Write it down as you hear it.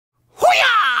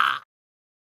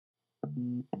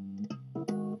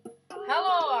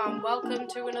Hello and welcome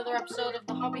to another episode of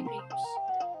the Hobby Peeps.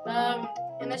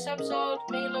 In this episode,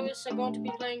 me and Lewis are going to be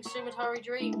playing Sumotori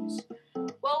Dreams.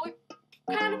 Well, we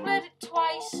kind of played it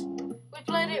twice. We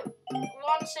played it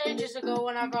once ages ago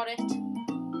when I got it,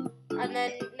 and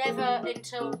then never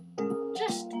until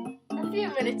just a few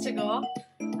minutes ago.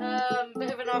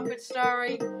 Bit of an awkward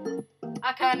story.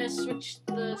 I kind of switched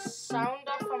the sound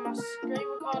off on my screen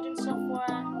recording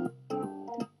software.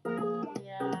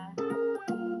 Yeah.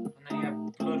 And then you have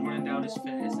blood running down his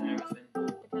face and everything.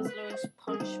 Because Lewis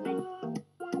punched me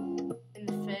in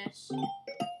the face.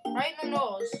 Right in the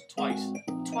nose.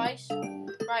 Twice?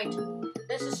 Right.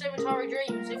 This is Sumotori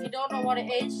Dreams. If you don't know what it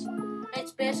is,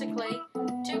 it's basically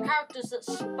two characters that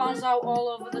spaz out all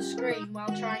over the screen while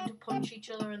trying to punch each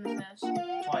other in the face.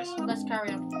 Twice. Let's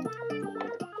carry on.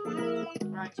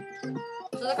 Right.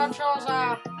 So the controls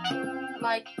are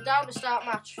like down to start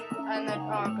match, and then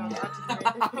oh god, I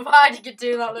didn't read them. Why did you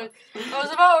do that, Luke? I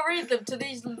was about to read them to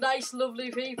these nice,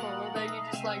 lovely people, and then you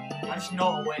just like. I just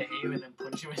know a way here and then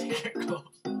punch you when you get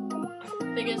close.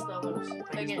 Thing is though, Lewis.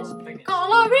 Thing is. Thing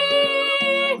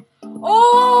Gallery!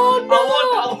 Oh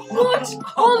no! What?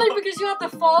 Only because you had the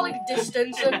falling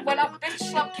distance, and when I bitch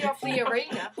slapped you off the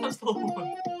arena. That's the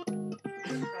one.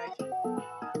 Right.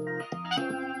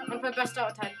 I'm put best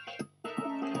out of 10.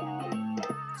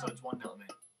 So it's 1-0 to me.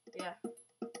 Yeah.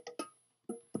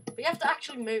 But you have to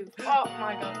actually move. Oh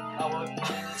my god. I won't.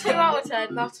 2 out of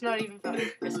 10. That's not even fair.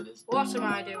 Yes, it is. What am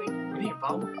I doing? We need a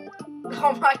bow.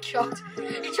 Oh my god.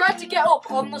 He tried to get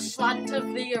up on the slant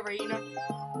of the arena.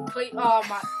 Please. Oh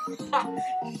my.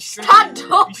 Stand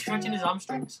up! He's stretching his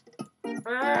hamstrings.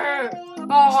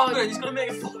 Oh, He's gonna make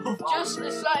it fall over.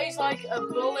 he's like a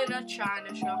bull in a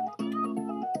china shop.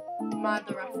 Mind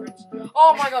the reference.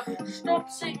 Oh my god. Stop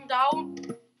sitting down.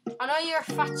 I know you're a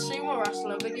fat sumo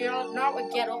wrestler, but you don't know how to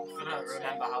get up. I don't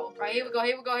remember how. Right, here we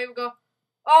go.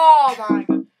 Oh my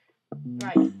god.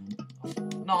 Right.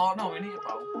 No, we need a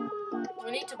bow.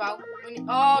 We need to bow.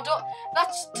 Oh, don't.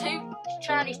 That's 2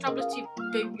 Chinese tablets you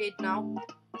booted now.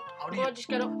 How do Go you? on, just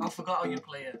get up. I forgot how you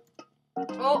play it.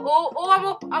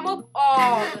 Oh, I'm up.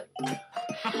 Oh.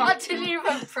 I didn't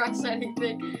even press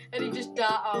anything, and he just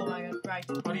died. Oh my god, right.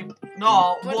 How do you?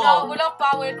 No, We're whoa. not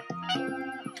bowing.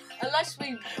 Unless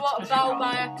we bow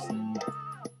by accident.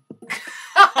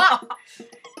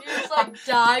 You just like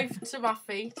dive to my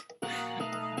feet.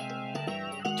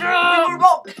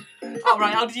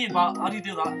 Alright, how do you do that?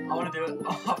 I want to do it.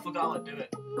 Oh, I forgot how to do it.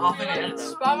 Oh, I think I did it.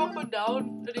 Spam up and down,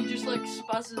 and he just like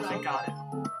spazzes I think I out. got it.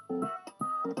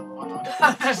 Hold on.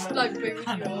 I'm just like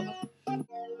booting you over.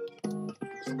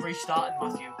 Restarting,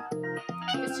 Matthew.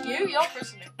 It's you, you're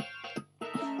pressing it.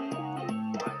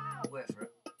 Right, wait for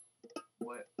it.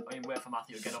 Wait for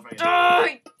Matthew to get over here.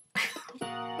 Die!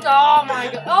 Oh my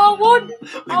god. Oh, I won!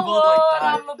 I won! Like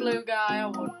I'm the blue guy, I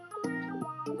won.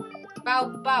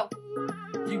 Bow.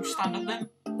 You stand up then.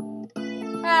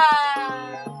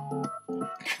 Ah.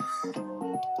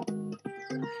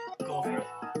 Go for it.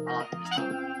 I'll have this time.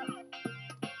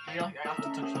 I have to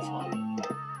touch the floor.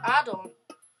 I don't.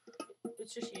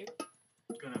 It's just you.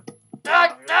 Gonna.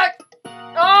 Duck!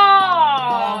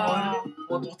 Oh!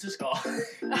 What's the score?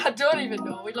 I don't even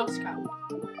know. We lost count.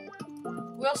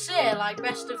 We'll say like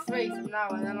best of 3 from now,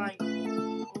 and then like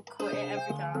we'll quit it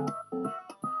every time.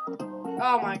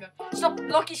 Oh my god! Stop!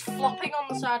 Look, he's flopping on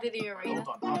the side of the arena.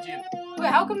 Hold on. How do you? Wait,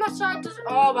 how come that side does?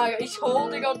 Oh my god! He's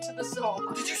holding onto the saw.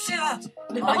 Did you see that?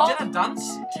 No. I did a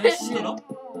dance. Did Stood you? up.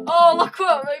 Oh look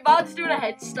what man's doing a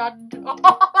headstand. Oh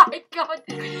my god!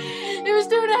 He was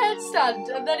doing a headstand,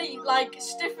 and then he like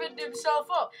stiffened himself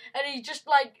up, and he just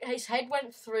like his head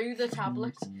went through the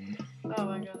tablet. Oh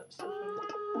my god, that's so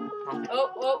funny.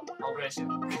 Oh. I'll race you.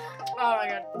 Oh my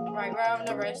god. Right, we're having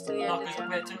a race to the end of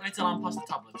the Wait till I'm past the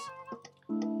tablets.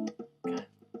 Okay.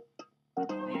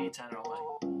 You need to turn it away.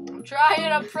 I'm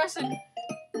trying, I'm pressing.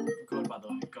 You're good, by the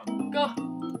way. Gone.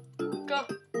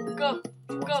 Go.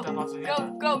 One step after the other.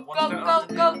 Go.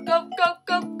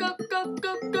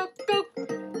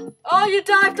 Oh, you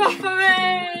dived off for me!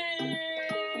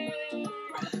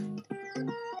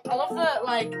 I love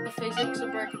the physics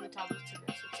of breaking the tablets in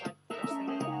this. It's like the best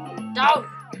thing. Down!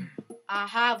 I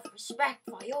have respect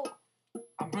for you.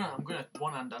 I'm gonna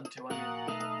one hand and two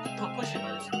hand. Push it,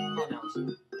 Liz. Nothing else.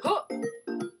 Huh.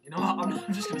 You know what?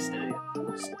 I'm just gonna stay here.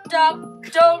 Stop!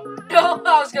 Don't! No! I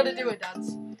was gonna do a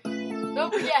dance.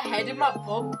 Don't put your head in my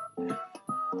bum.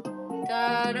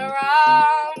 Turn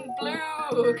around,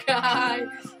 blue guy.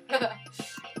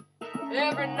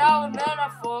 Every now and then I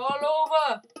fall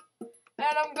over,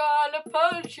 and I'm gonna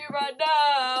punch you right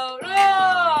now. No!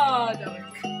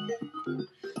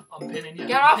 I'm pinning you.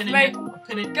 Get off me! I'm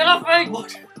Hit it. Get off me!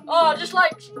 What? Oh, just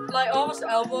like almost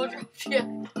elbow drop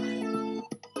you.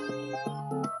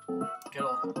 Get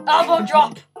off. Elbow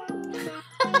drop!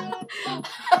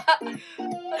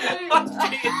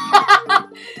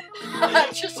 I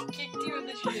just kicked you in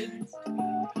the shins.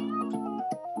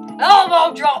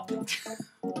 Elbow drop!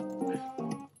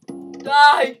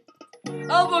 Die!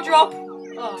 Elbow drop!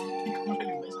 Oh, You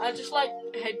completely missed. I just like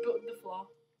headbutted the floor.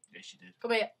 Yes, you did.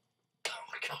 Come here. Oh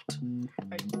my god.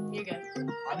 Right, you go.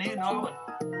 I need another one.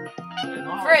 I need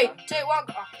another 3, one. 2, 1,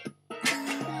 go.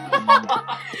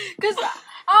 Because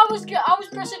I was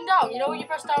pressing down. You know when you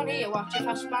press down here, watch if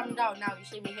I spam down now, you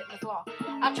see me hitting the floor.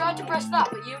 I tried to press that,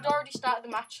 but you'd already started the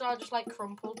match, so I just like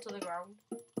crumpled to the ground.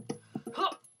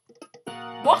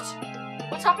 What?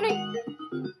 What's happening?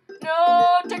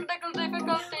 No technical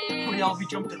difficulties. We all be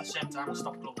jumped at the same time and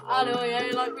stopped global I warming. know,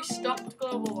 yeah, like we stopped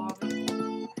global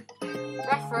warming.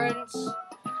 Reference.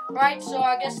 Right, so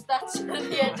I guess that's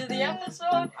the end of the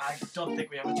episode. I don't think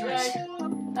we have a choice.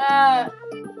 Right.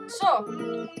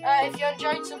 If you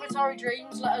enjoyed Sumotori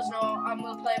Dreams, let us know and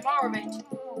we'll play more of it.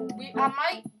 I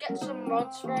might get some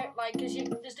mods for it, like, because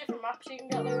there's different maps you can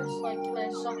get there, like play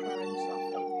soccer and stuff.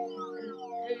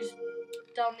 And who's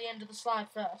down the end of the slide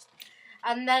first.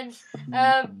 And then,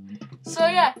 so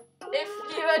yeah, if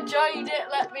you enjoyed it,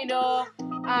 let me know,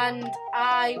 and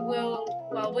I will,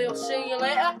 well, we'll see you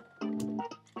later.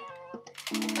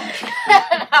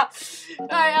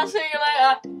 Alright, I'll see you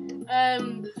later.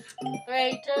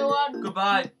 3, 2, 1.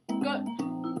 Goodbye.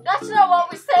 That's not what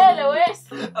we say, Lewis.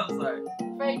 I'm sorry.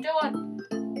 3, 2,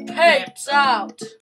 1. Peeps out.